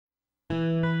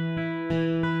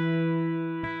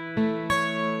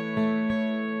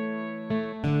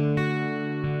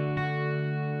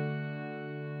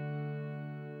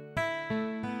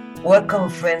Welcome,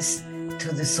 friends,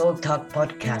 to the Soul Talk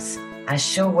podcast, a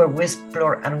show where we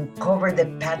explore and uncover the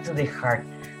path to the heart,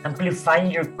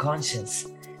 amplifying your conscience.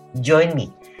 Join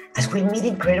me as we meet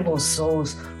incredible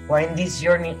souls who are in this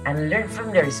journey and learn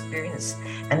from their experience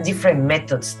and different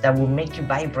methods that will make you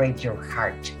vibrate your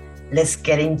heart. Let's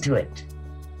get into it.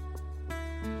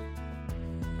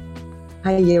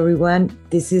 Hi, everyone.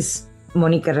 This is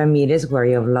Monica Ramirez,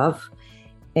 Warrior of Love,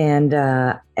 and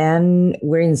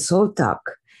we're in Soul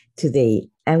Talk today,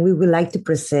 and we would like to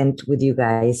present with you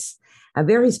guys a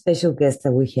very special guest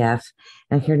that we have,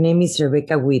 and her name is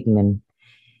Rebecca Whitman.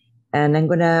 And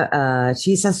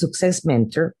she's a success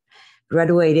mentor,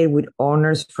 graduated with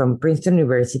honors from Princeton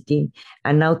University,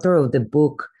 and author of the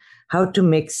book, How to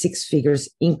Make Six Figures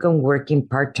Income Working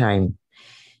Part-Time.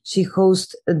 She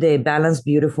hosts the Balanced,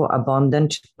 Beautiful,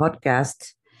 Abundant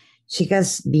podcast. She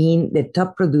has been the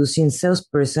top producing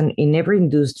salesperson in every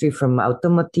industry from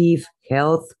automotive,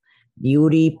 health,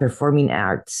 beauty, performing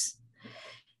arts.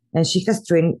 And she has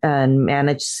trained and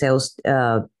managed sales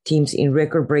teams in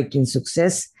record-breaking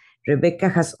success. Rebecca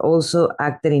has also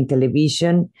acted in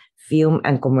television, film,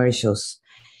 and commercials.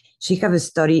 She has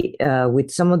studied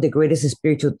with some of the greatest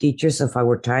spiritual teachers of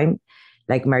our time,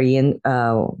 like Marianne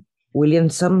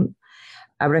Williamson,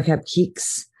 Abraham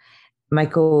Hicks,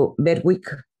 Michael Bedwick,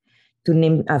 to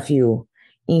name a few.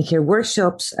 In her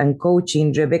workshops and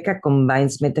coaching, Rebecca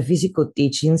combines metaphysical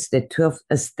teachings, the 12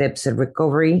 steps of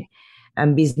recovery,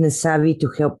 and business savvy to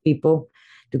help people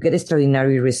to get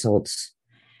extraordinary results.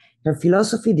 Her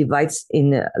philosophy divides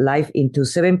in life into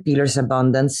 7 pillars of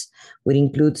abundance, which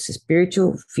includes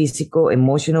spiritual, physical,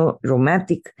 emotional,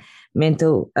 romantic,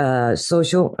 mental,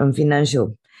 social, and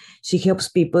financial. She helps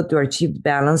people to achieve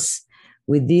balance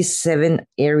with these 7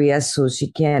 areas so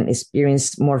she can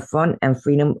experience more fun and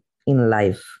freedom in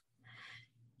life.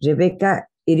 Rebecca,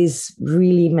 it is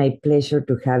really my pleasure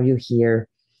to have you here.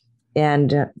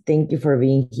 And thank you for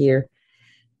being here.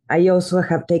 I also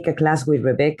have taken a class with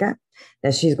Rebecca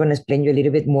that she's going to explain you a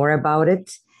little bit more about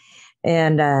it.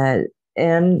 And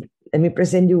let me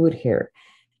present you with her.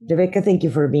 Rebecca, thank you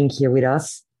for being here with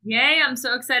us. Yay, I'm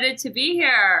so excited to be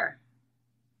here.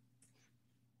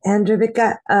 And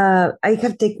Rebecca, I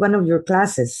have taken one of your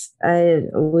classes.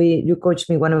 You coached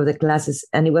me one of the classes,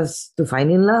 and it was to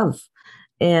find in love,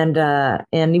 and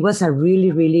it was a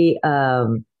really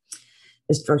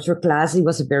structured class. It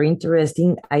was very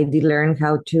interesting. I did learn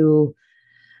how to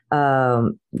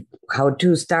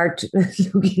start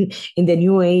looking in the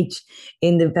new age,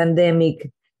 in the pandemic,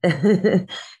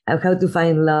 how to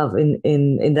find love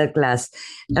in that class.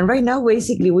 And right now,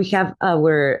 basically, we have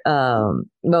our,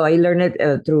 I learned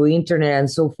it through internet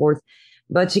and so forth,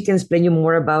 but she can explain you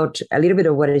more about a little bit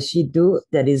of what does she do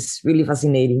that is really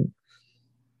fascinating.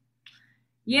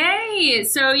 Yay!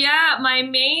 So yeah, my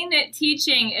main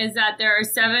teaching is that there are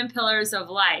 7 pillars of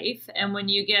life. And when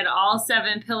you get all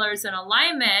 7 pillars in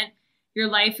alignment, your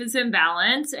life is in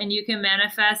balance and you can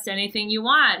manifest anything you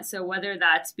want. So whether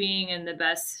that's being in the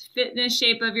best fitness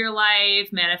shape of your life,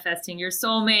 manifesting your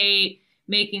soulmate,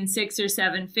 making 6 or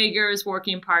 7 figures,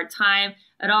 working part-time,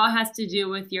 it all has to do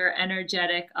with your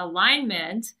energetic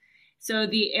alignment. So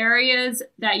the areas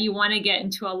that you want to get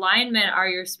into alignment are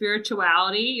your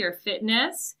spirituality, your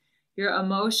fitness, your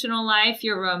emotional life,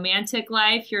 your romantic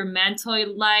life, your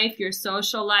mental life, your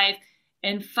social life,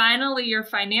 and finally your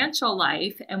financial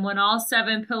life. And when all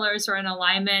 7 pillars are in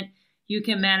alignment, you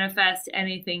can manifest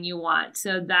anything you want.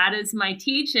 So that is my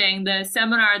teaching. The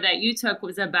seminar that you took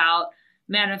was about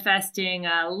manifesting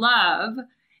love.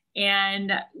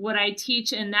 And what I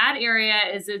teach in that area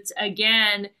is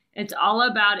it's all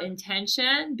about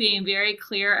intention, being very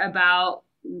clear about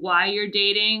why you're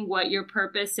dating, what your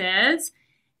purpose is,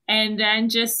 and then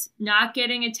just not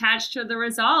getting attached to the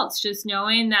results, just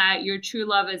knowing that your true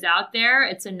love is out there.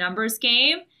 It's a numbers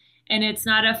game, and it's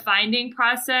not a finding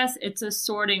process, it's a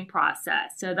sorting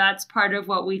process. So that's part of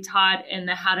what we taught in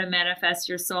the How to Manifest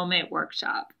Your Soulmate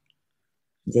workshop.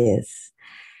 Yes.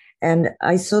 And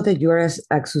I saw that you are a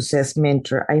success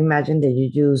mentor. I imagine that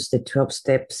you use the 12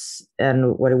 steps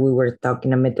and what we were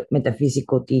talking about,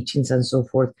 metaphysical teachings and so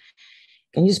forth.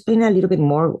 Can you explain a little bit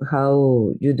more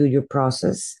how you do your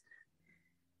process?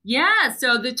 Yeah,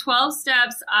 so the 12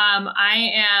 steps,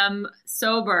 I am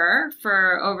sober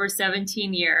for over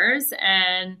 17 years,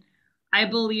 and I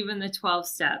believe in the 12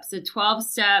 steps. The 12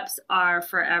 steps are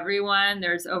for everyone.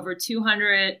 There's over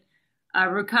 200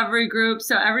 recovery groups,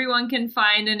 so everyone can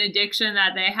find an addiction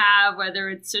that they have, whether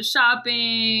it's to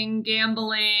shopping,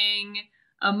 gambling,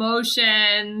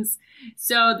 emotions.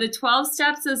 So the 12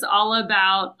 steps is all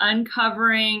about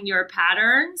uncovering your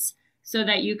patterns so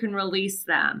that you can release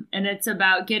them. And it's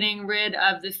about getting rid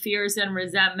of the fears and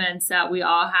resentments that we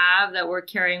all have that we're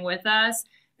carrying with us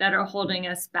that are holding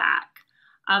us back.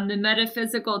 The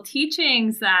metaphysical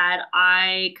teachings that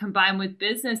I combine with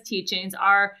business teachings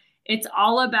it's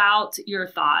all about your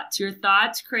thoughts. Your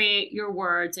thoughts create your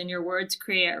words, and your words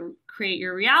create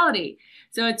your reality.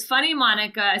 So it's funny,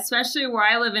 Monica, especially where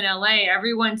I live in LA,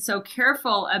 everyone's so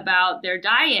careful about their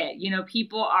diet. You know,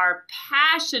 people are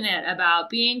passionate about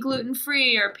being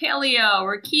gluten-free or paleo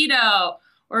or keto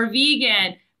or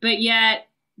vegan, but yet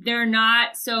they're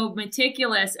not so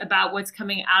meticulous about what's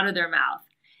coming out of their mouth.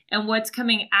 And what's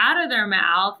coming out of their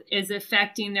mouth is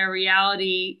affecting their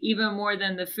reality even more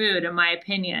than the food, in my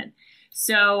opinion.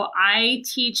 So I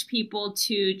teach people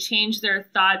to change their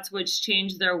thoughts, which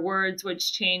change their words,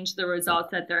 which change the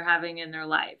results that they're having in their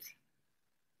life.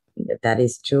 That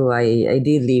is true. I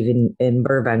did live in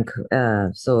Burbank,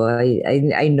 so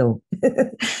I know.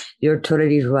 You're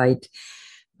totally right.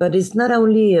 But it's not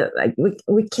only,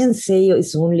 we can't say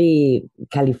it's only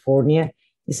California.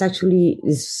 It's actually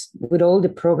with all the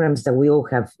programs that we all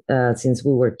have since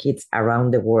we were kids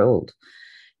around the world.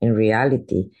 In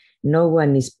reality, no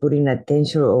one is putting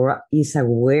attention or is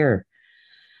aware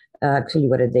actually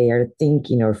what they are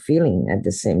thinking or feeling at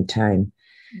the same time.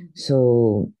 Mm-hmm.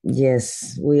 So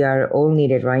yes, we are all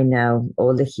needed right now,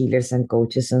 all the healers and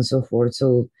coaches and so forth.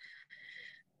 So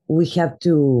we have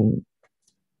to,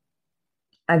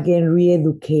 again,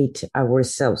 re-educate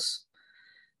ourselves.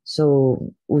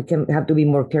 So we can have to be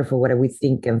more careful what we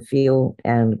think and feel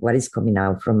and what is coming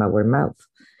out from our mouth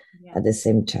at the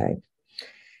same time.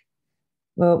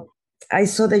 Well, I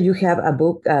saw that you have a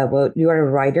book. You are a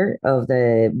writer of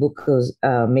the book,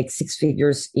 Make Six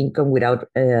Figures Income Without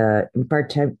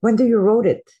Part-Time. When did you wrote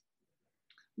it?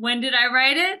 When did I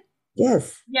write it?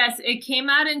 Yes. Yes, it came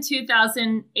out in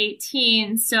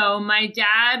 2018. So my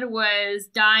dad was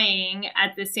dying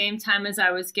at the same time as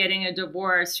I was getting a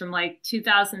divorce from like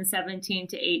 2017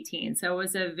 to 18. So it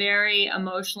was a very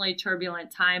emotionally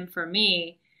turbulent time for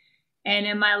me. And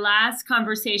in my last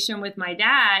conversation with my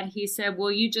dad, he said,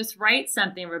 "Will you just write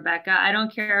something, Rebecca? I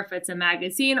don't care if it's a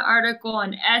magazine article,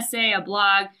 an essay, a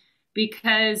blog,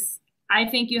 because I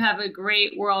think you have a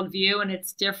great worldview and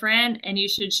it's different and you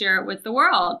should share it with the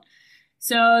world."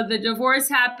 So the divorce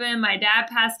happened, my dad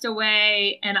passed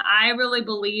away, and I really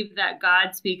believe that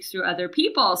God speaks through other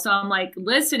people. So I'm like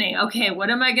listening, okay, what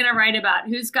am I going to write about?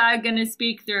 Who's God going to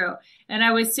speak through? And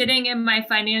I was sitting in my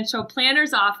financial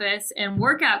planner's office in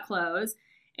workout clothes,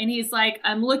 and he's like,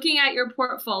 "I'm looking at your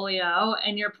portfolio,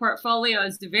 and your portfolio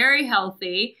is very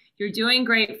healthy. You're doing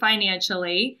great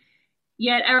financially.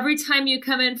 Yet every time you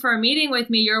come in for a meeting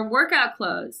with me, you're in workout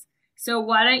clothes. So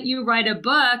why don't you write a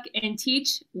book and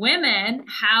teach women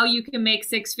how you can make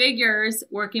six figures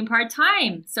working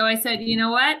part-time?" So I said, you know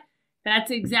what?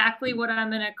 That's exactly what I'm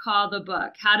going to call the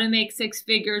book, How to Make Six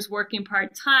Figures Working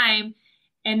Part-Time.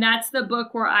 And that's the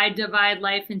book where I divide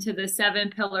life into the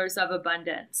 7 pillars of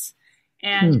abundance.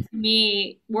 And to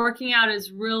me, working out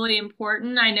is really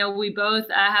important. I know we both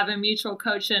have a mutual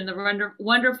coach in the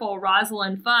wonderful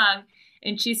Rosalind Fung,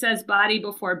 and she says body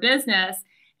before business.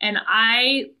 And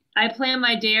I plan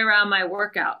my day around my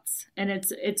workouts, and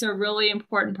it's a really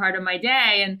important part of my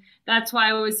day. And that's why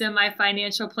I was in my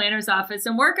financial planner's office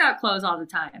in workout clothes all the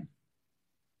time.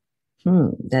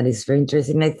 That is very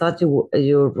interesting. I thought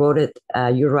you wrote it,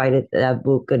 that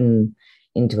book in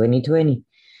 2020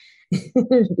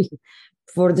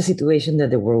 for the situation that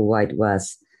the worldwide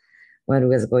was, what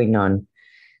was going on.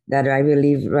 That I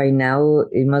believe right now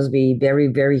it must be very,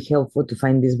 very helpful to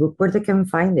find this book. Where they can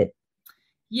find it?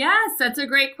 Yes, that's a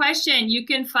great question. You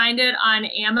can find it on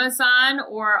Amazon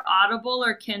or Audible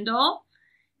or Kindle.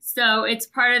 So it's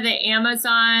part of the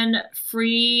Amazon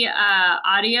free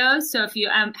audio. So if you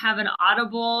have an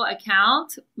Audible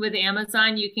account with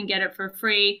Amazon, you can get it for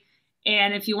free.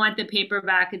 And if you want the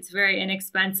paperback, it's very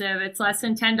inexpensive. It's less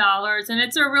than $10. And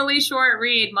it's a really short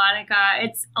read, Monica.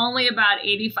 It's only about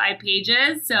 85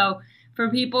 pages. So for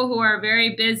people who are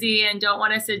very busy and don't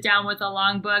want to sit down with a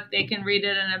long book, they can read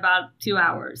it in about 2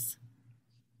 hours.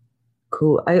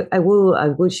 Cool. I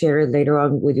will share it later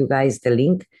on with you guys, the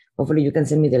link. Hopefully you can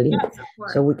send me the link. Yes, of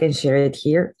course. So we can share it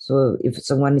here. So if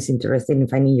someone is interested in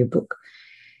finding your book,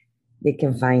 they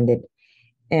can find it.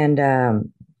 And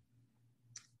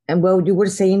well, you were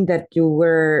saying that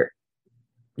your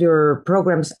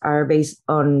programs are based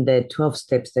on the 12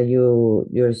 steps that you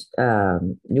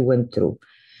went through.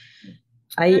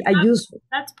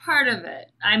 That's part of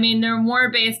it. I mean, they're more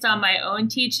based on my own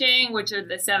teaching, which are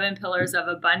the 7 pillars of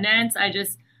abundance.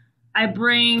 I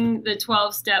bring the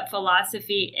 12-step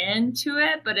philosophy into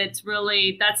it, but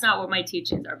that's not what my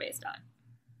teachings are based on.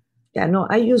 Yeah, no,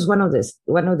 I use one of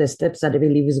the steps that I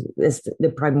believe is the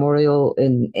primordial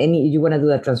in any you want to do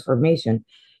a transformation.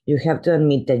 You have to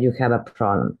admit that you have a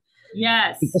problem.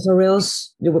 Yes. Because or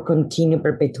else you will continue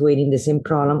perpetuating the same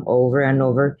problem over and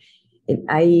over.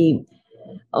 And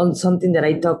on something that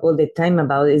I talk all the time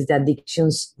about is the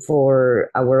addictions for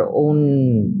our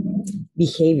own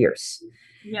behaviors.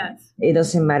 Yes. It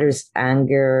doesn't matter if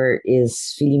anger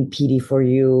is feeling pity for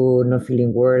you, not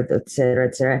feeling worth, etc.,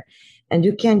 etc. And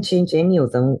you can't change any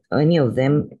of them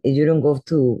if you don't go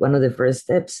to one of the first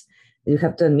steps. You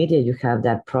have to admit that you have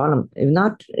that problem. If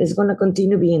not, it's going to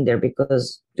continue being there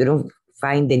because you don't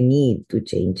find the need to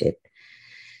change it.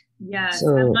 Yes.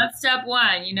 So, I love step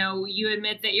one. You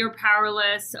admit that you're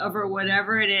powerless over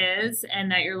whatever it is and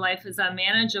that your life is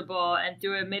unmanageable. And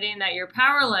through admitting that you're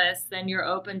powerless, then you're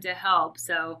open to help.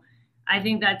 So I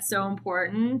think that's so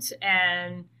important.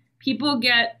 And people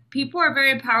are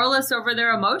very powerless over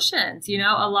their emotions.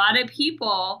 A lot of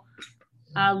people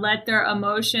let their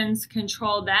emotions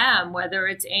control them, whether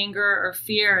it's anger or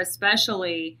fear,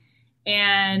 especially.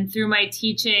 And through my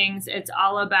teachings, it's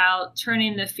all about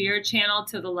turning the fear channel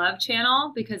to the love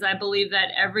channel, because I believe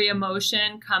that every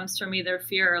emotion comes from either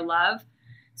fear or love.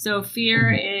 So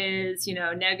fear is,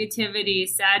 negativity,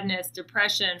 sadness,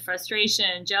 depression,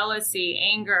 frustration, jealousy,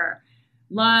 anger.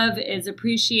 Love is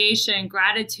appreciation,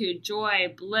 gratitude,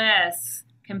 joy, bliss,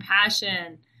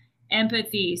 compassion,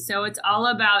 empathy. So it's all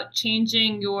about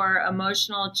changing your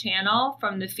emotional channel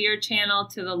from the fear channel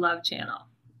to the love channel.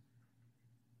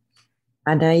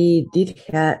 And I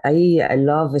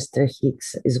love Esther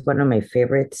Hicks, is one of my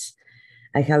favorites.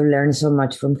 I have learned so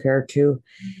much from her too.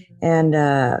 And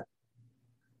I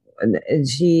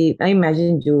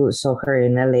imagine you saw her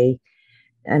in LA.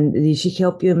 And did she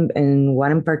help you in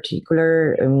one in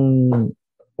particular?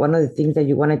 One of the things that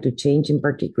you wanted to change in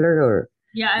particular, or?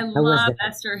 Yeah, I love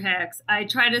Esther Hicks. I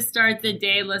try to start the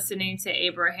day listening to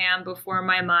Abraham before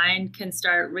my mind can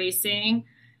start racing.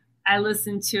 I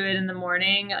listen to it in the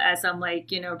morning as I'm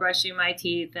brushing my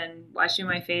teeth and washing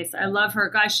my face. I love her.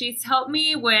 Gosh, she's helped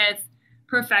me with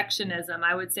perfectionism,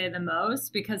 I would say the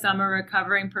most, because I'm a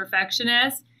recovering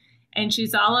perfectionist. And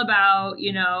she's all about,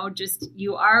 just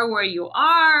you are where you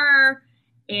are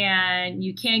and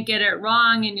you can't get it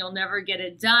wrong and you'll never get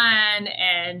it done.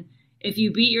 And if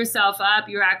you beat yourself up,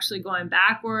 you're actually going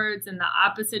backwards in the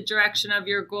opposite direction of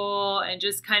your goal, and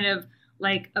just kind of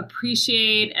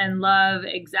appreciate and love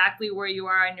exactly where you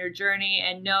are on your journey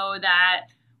and know that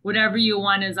whatever you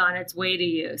want is on its way to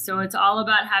you. So it's all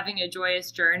about having a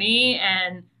joyous journey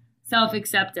and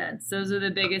self-acceptance. Those are the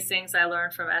biggest things I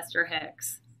learned from Esther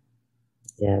Hicks.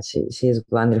 Yeah, she is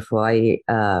wonderful. I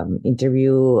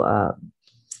interview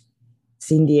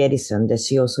Cindy Edison, that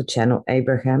she also channeled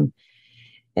Abraham.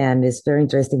 And it's very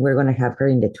interesting. We're going to have her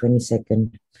in the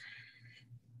 22nd.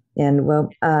 And well,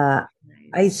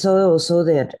 I saw also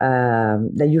that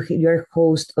you're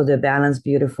host of the Balanced,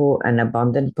 Beautiful, and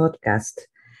Abundant podcast.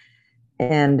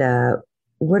 And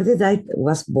where did I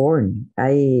was born?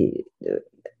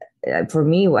 For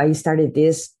me, I started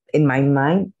this in my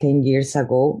mind 10 years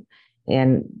ago.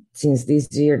 And since this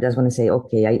year, that's when I say,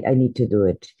 okay, I need to do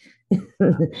it.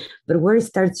 But where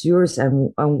starts yours,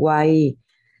 and why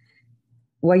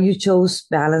you chose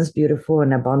Balanced, Beautiful,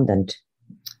 and Abundant?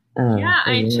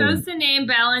 I chose the name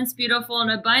Balanced, Beautiful,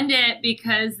 and Abundant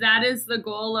because that is the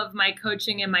goal of my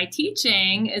coaching and my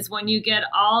teaching, is when you get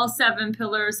all 7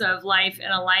 pillars of life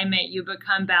in alignment, you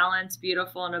become balanced,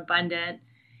 beautiful, and abundant.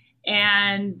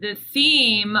 And the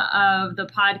theme of the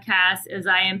podcast is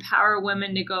I empower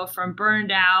women to go from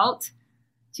burned out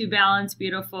to balanced,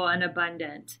 beautiful, and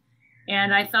abundant.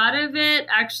 And I thought of it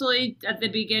actually at the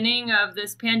beginning of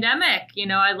this pandemic.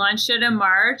 I launched it in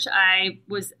March. I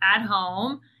was at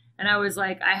home. And I was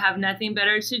like, I have nothing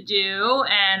better to do,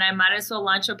 and I might as well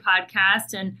launch a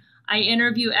podcast. And I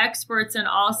interview experts in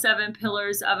all 7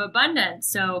 pillars of abundance.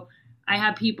 So I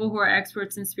have people who are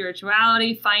experts in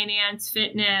spirituality, finance,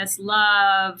 fitness,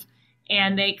 love,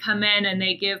 and they come in and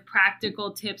they give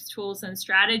practical tips, tools, and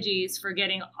strategies for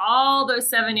getting all those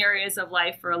 7 areas of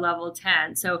life for a level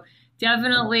 10. So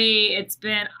definitely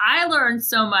I learned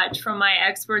so much from my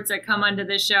experts that come onto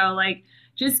the show.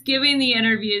 Just giving the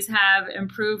interviews have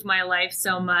improved my life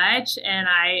so much. And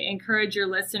I encourage your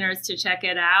listeners to check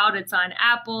it out. It's on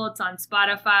Apple, it's on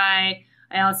Spotify.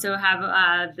 I also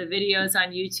have the videos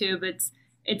on YouTube.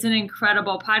 It's an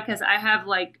incredible podcast. I have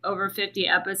over 50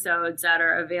 episodes that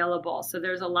are available. So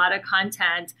there's a lot of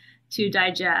content to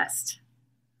digest.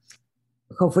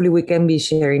 Hopefully we can be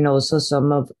sharing also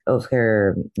some of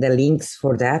the links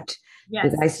for that.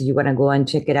 Yes. You guys, you want to go and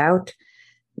check it out.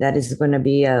 That is going to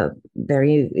be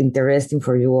very interesting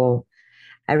for you all.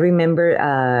 I remember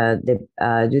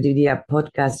you did a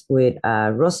podcast with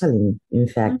Rosalind, in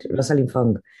fact, Rosalind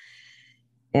Fong.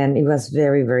 And it was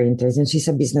very, very interesting. She's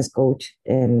a business coach,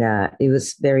 and it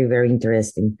was very, very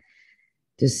interesting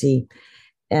to see.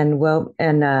 And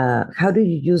how do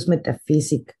you use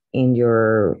metaphysics in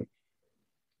your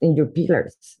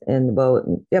pillars? And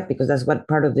because that's what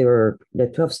part of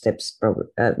the 12 steps,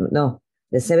 the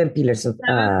 7 pillars of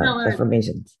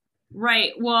transformations.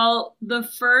 Right. Well, the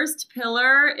first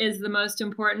pillar is the most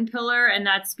important pillar, and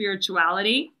that's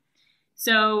spirituality.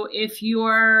 So if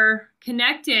you're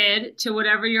connected to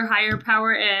whatever your higher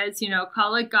power is,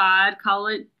 call it God, call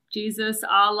it Jesus,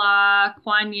 Allah,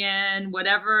 Kuan Yin,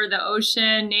 whatever, the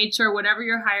ocean, nature, whatever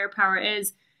your higher power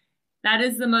is, that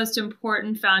is the most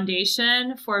important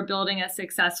foundation for building a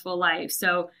successful life.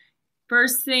 So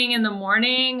first thing in the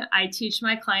morning, I teach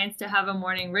my clients to have a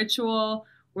morning ritual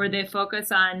where they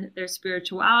focus on their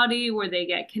spirituality, where they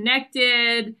get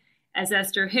connected, as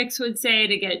Esther Hicks would say,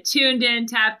 to get tuned in,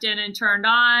 tapped in, and turned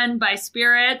on by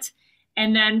spirit.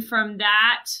 And then from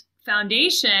that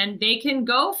foundation, they can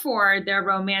go for their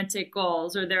romantic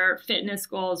goals or their fitness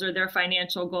goals or their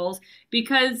financial goals,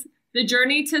 because the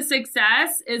journey to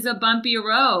success is a bumpy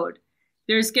road.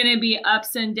 There's going to be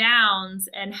ups and downs,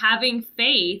 and having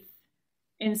faith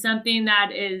in something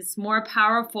that is more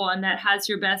powerful and that has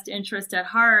your best interest at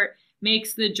heart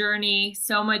makes the journey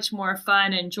so much more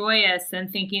fun and joyous than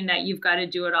thinking that you've got to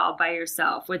do it all by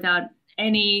yourself without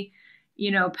any,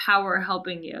 power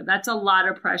helping you. That's a lot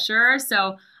of pressure.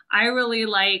 So I really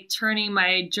like turning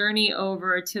my journey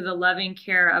over to the loving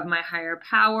care of my higher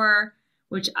power,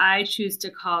 which I choose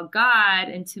to call God.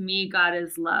 And to me, God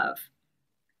is love.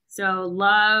 So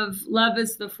love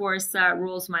is the force that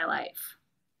rules my life.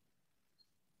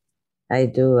 I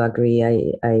do agree.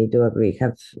 I do agree.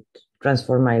 Have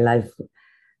transformed my life.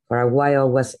 For a while, I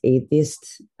was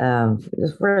atheist,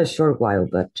 just for a short while,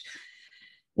 but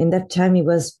in that time,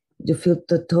 you feel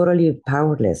totally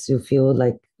powerless. You feel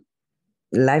like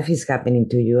life is happening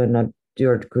to you and not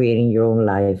you're creating your own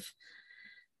life.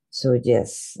 So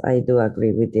yes, I do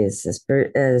agree with this.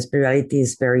 Spirituality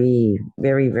is very,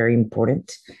 very, very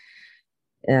important,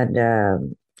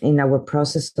 and in our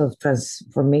process of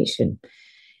transformation.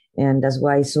 And that's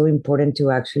why it's so important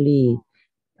to actually,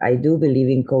 I do believe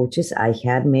in coaches. I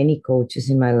had many coaches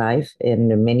in my life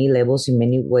in many levels, in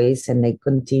many ways, and I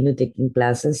continue taking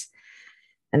classes.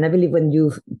 And I believe when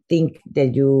you think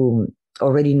that you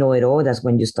already know it all, that's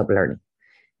when you stop learning.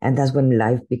 And that's when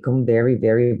life becomes very,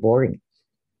 very boring.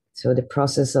 So the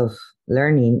process of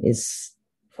learning is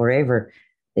forever.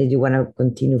 You want to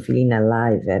continue feeling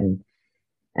alive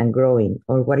and growing.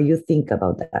 Or what do you think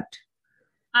about that?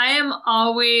 I am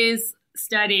always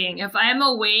studying. If I'm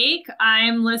awake,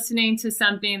 I'm listening to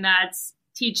something that's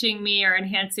teaching me or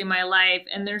enhancing my life.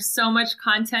 And there's so much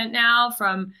content now,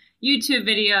 from YouTube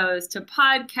videos to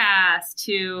podcasts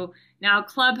to now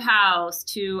Clubhouse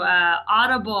to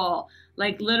Audible.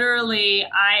 Like literally,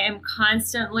 I am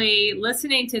constantly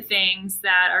listening to things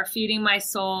that are feeding my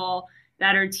soul,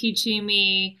 that are teaching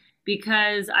me,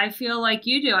 because I feel like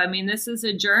you do. I mean, this is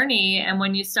a journey, and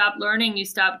when you stop learning, you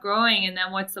stop growing, and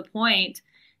then what's the point?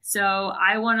 So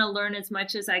I want to learn as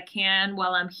much as I can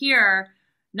while I'm here,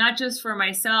 not just for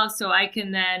myself, so I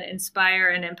can then inspire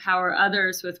and empower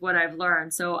others with what I've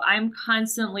learned. So I'm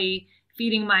constantly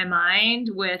feeding my mind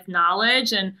with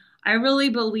knowledge, and I really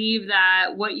believe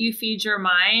that what you feed your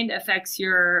mind affects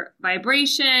your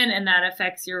vibration, and that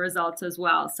affects your results as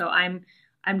well. So I'm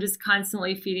just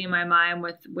constantly feeding my mind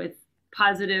with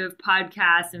positive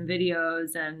podcasts and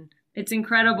videos, and it's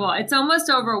incredible. It's almost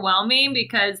overwhelming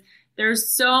because there's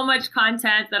so much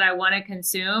content that I want to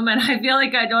consume, and I feel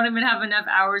like I don't even have enough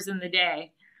hours in the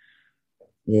day.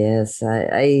 Yes,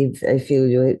 I feel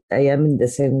you. I am in the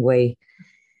same way,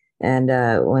 and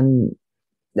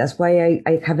that's why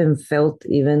I haven't felt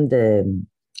even the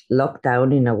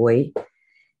lockdown in a way.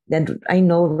 That I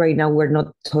know right now we're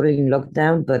not totally in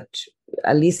lockdown, but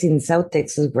at least in South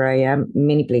Texas where I am,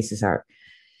 many places are.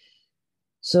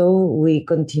 So we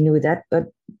continue with that, but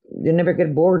you never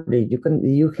get bored.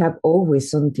 You have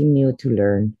always something new to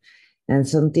learn and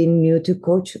something new to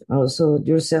coach also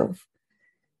yourself.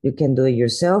 You can do it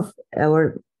yourself,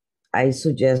 or I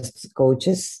suggest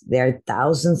coaches. There are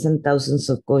thousands and thousands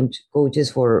of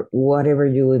coaches for whatever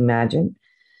you imagine.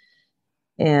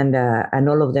 And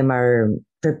all of them are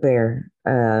prepared.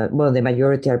 The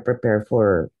majority are prepared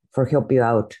for help you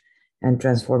out and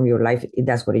transform your life if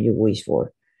that's what you wish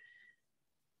for.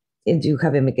 And you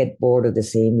haven't get bored of the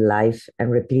same life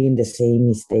and repeating the same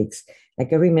mistakes.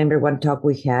 Like I remember one talk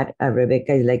we had,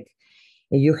 Rebecca, is like,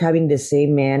 you having the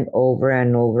same man over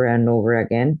and over and over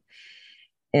again.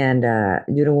 and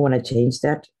you don't want to change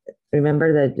that.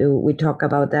 Remember that we talk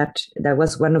about that. That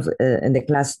was one of in the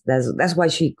class. That's why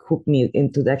she hooked me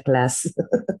into that class.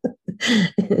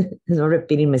 Not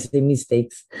repeating my same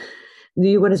mistakes. Do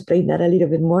you want to explain that a little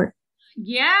bit more?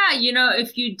 Yeah,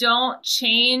 if you don't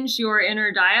change your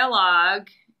inner dialogue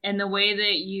and the way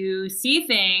that you see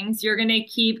things, you're going to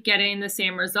keep getting the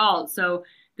same results. So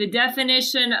the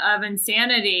definition of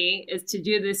insanity is to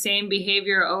do the same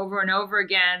behavior over and over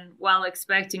again while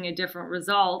expecting a different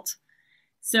result.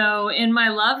 So in my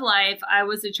love life, I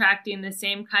was attracting the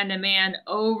same kind of man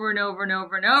over and over and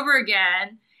over and over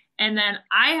again. And then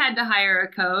I had to hire a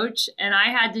coach, and I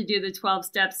had to do the 12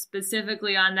 steps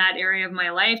specifically on that area of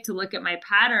my life to look at my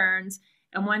patterns.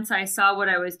 And once I saw what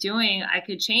I was doing, I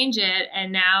could change it.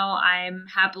 And now I'm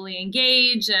happily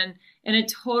engaged and in a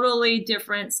totally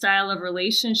different style of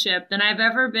relationship than I've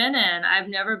ever been in. I've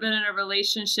never been in a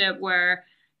relationship where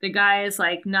the guy is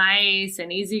like nice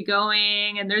and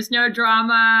easygoing and there's no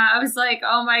drama. I was like,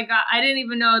 oh my God, I didn't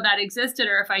even know that existed.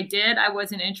 Or if I did, I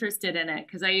wasn't interested in it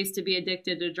because I used to be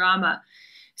addicted to drama.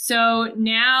 So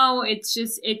now it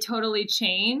totally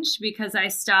changed because I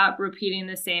stopped repeating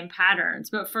the same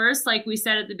patterns. But first, like we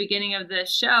said at the beginning of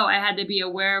this show, I had to be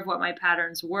aware of what my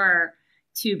patterns were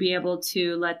to be able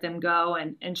to let them go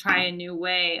and try a new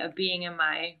way of being in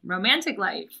my romantic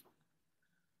life.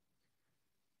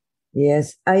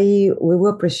 Yes, we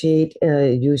will appreciate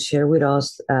you share with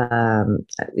us,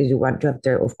 if you want to,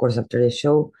 after the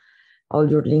show, all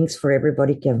your links for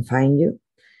everybody can find you.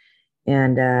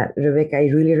 And Rebecca, I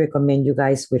really recommend you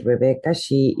guys with Rebecca.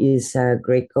 She is a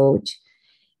great coach,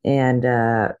 and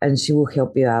she will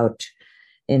help you out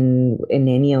in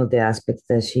any of the aspects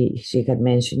that she had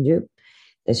mentioned you,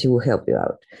 that she will help you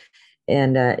out.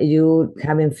 And you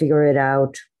haven't figured it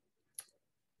out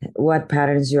what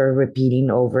patterns you're repeating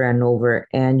over and over,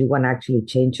 and you want to actually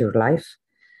change your life,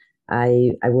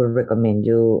 I would recommend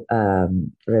you,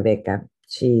 Rebecca.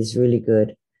 She's really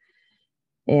good.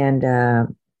 And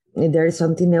if there is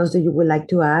something else that you would like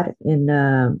to add?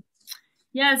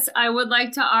 Yes, I would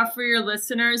like to offer your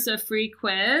listeners a free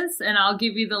quiz, and I'll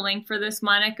give you the link for this,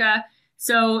 Monica.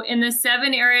 So in the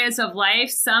 7 areas of life,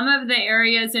 some of the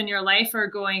areas in your life are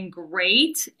going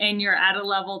great, and you're at a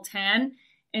level 10.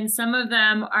 And some of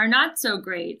them are not so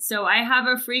great. So I have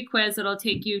a free quiz that'll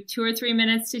take you 2 or 3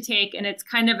 minutes to take. And it's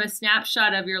kind of a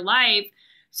snapshot of your life.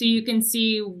 So you can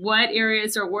see what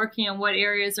areas are working and what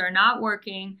areas are not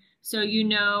working. So you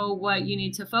know what you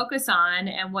need to focus on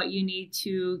and what you need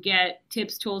to get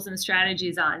tips, tools, and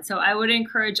strategies on. So I would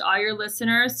encourage all your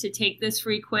listeners to take this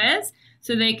free quiz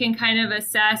so they can kind of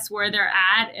assess where they're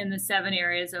at in the 7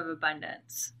 areas of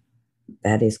abundance.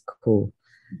 That is cool.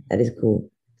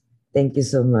 Thank you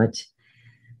so much.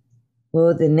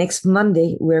 Well, the next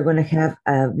Monday, we're going to have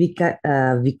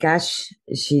Vikash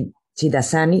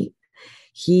Chidasani.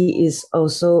 He is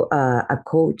also a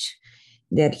coach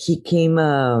that he came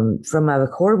from a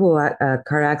horrible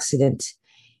car accident.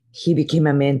 He became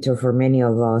a mentor for many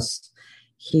of us.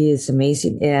 He is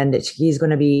amazing. And he's going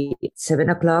to be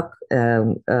 7:00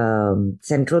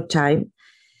 Central Time.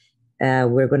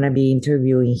 We're going to be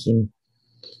interviewing him.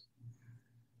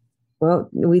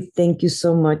 Well, we thank you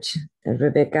so much,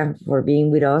 Rebecca, for being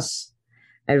with us.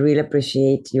 I really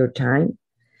appreciate your time.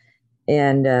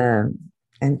 And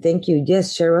thank you.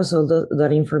 Just share us all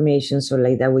that information so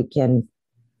like that we can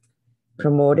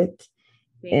promote it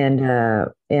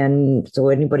and so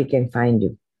anybody can find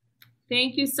you.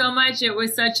 Thank you so much. It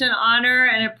was such an honor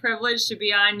and a privilege to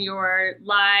be on your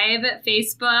live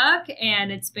Facebook,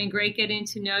 and it's been great getting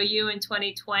to know you in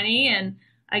 2020, and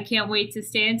I can't wait to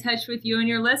stay in touch with you and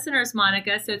your listeners,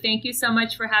 Monica. So thank you so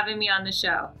much for having me on the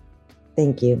show.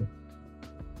 Thank you.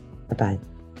 Bye-bye.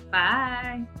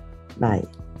 Bye. Bye.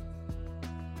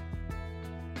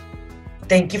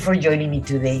 Thank you for joining me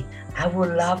today. I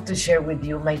would love to share with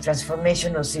you my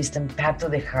transformational system, Path to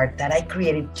the Heart, that I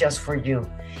created just for you.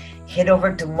 Head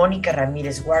over to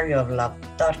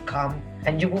MonicaRamirezWarriorofLove.com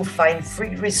and you will find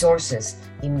free resources.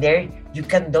 In there, you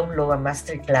can download a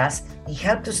masterclass in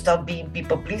how to stop being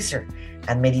people pleaser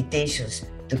and meditations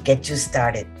to get you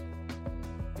started.